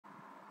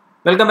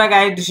Welcome back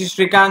guys, this is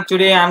Shrikant.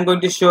 Today I'm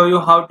going to show you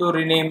how to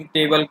rename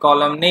table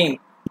column name.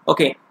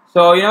 Okay,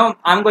 so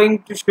I'm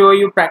going to show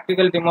you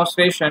practical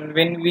demonstration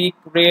when we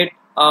create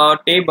a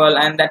table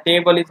and that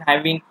table is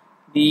having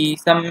the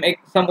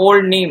some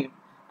old name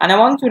and I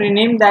want to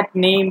rename that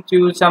name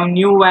to some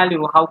new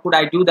value. How could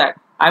I do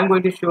that? I'm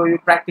going to show you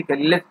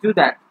practically. Let's do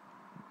that.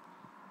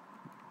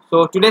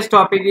 So today's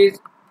topic is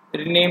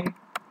rename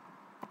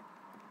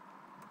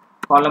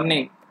column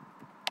name.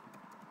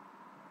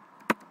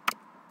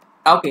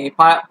 Okay,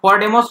 for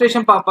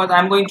demonstration purpose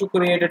I'm going to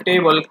create a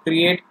table.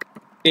 Create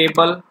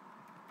table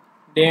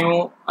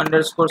demo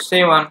underscore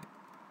 7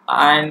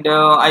 and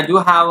I do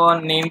have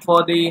a name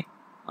for the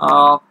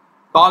uh,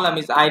 column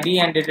is ID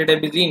and data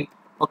type is in.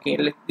 Okay,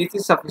 this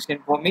is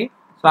sufficient for me.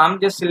 So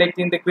I'm just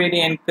selecting the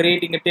query and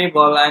creating a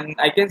table, and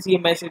I can see a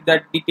message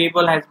that the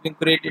table has been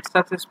created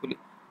successfully.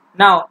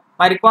 Now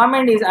my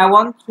requirement is I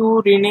want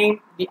to rename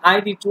the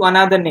ID to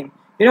another name.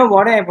 You know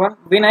what I want?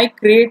 When I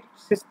create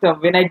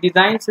system, when I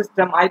design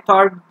system, I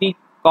thought the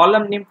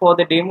column name for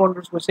the demo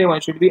underscore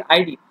 7 should be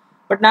ID.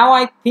 But now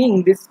I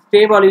think this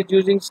table is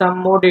using some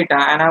more data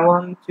and I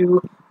want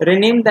to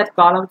rename that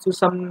column to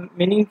some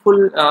meaningful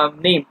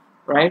name,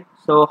 right?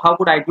 So how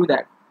could I do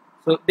that?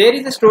 So there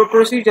is a stored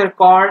procedure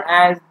called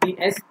as the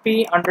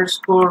sp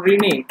underscore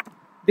rename.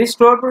 This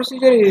stored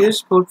procedure is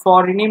useful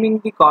for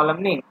renaming the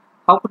column name.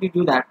 How could you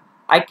do that?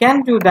 I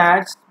can do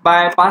that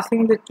by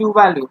passing the two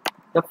values.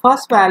 The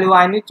first value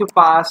I need to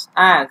pass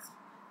as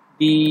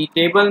the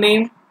table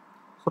name.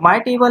 So my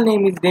table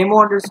name is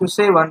demo underscore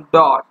 7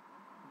 dot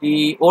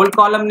the old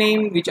column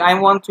name which I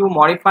want to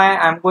modify.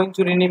 I'm going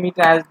to rename it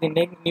as the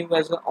new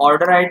as an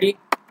order ID.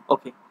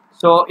 Okay,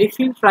 so if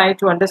you try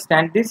to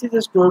understand, this is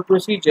a stored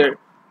procedure,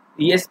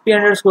 the sp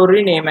underscore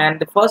rename, and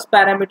the first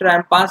parameter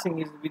I'm passing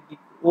is with the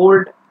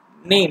old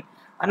name,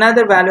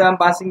 another value I'm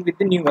passing with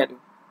the new value.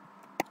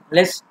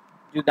 Let's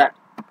do that.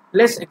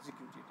 Let's execute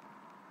it.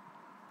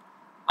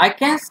 I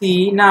can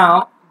see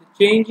now the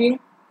changing,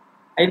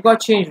 it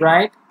got changed,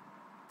 right?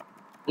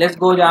 Let's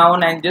go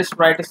down and just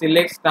write a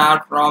select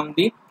star from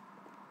the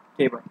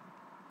table.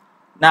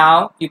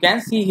 Now you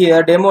can see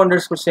here demo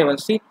underscore 7.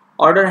 See,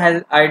 order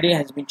has ID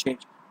has been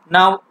changed.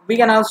 Now we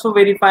can also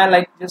verify,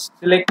 like just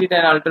select it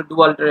and alter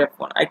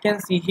F1. I can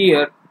see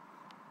here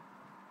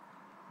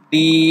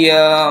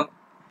the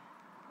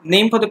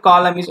name for the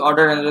column is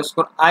order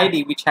underscore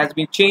ID, which has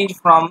been changed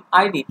from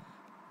ID.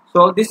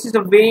 So this is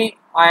the way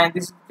and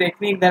this is the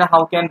technique that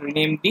how can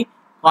rename the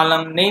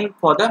column name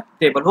for the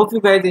table. Hope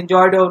you guys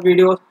enjoyed our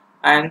videos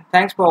and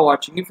thanks for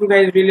watching. If you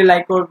guys really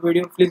like our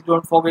video, please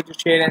don't forget to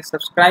share and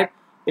subscribe.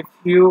 If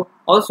you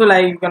also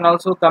like, you can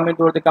also comment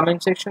over the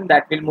comment section.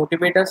 That will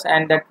motivate us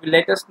and that will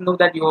let us know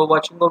that you are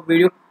watching our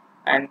video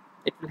and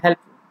it will help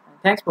you.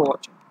 And thanks for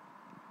watching.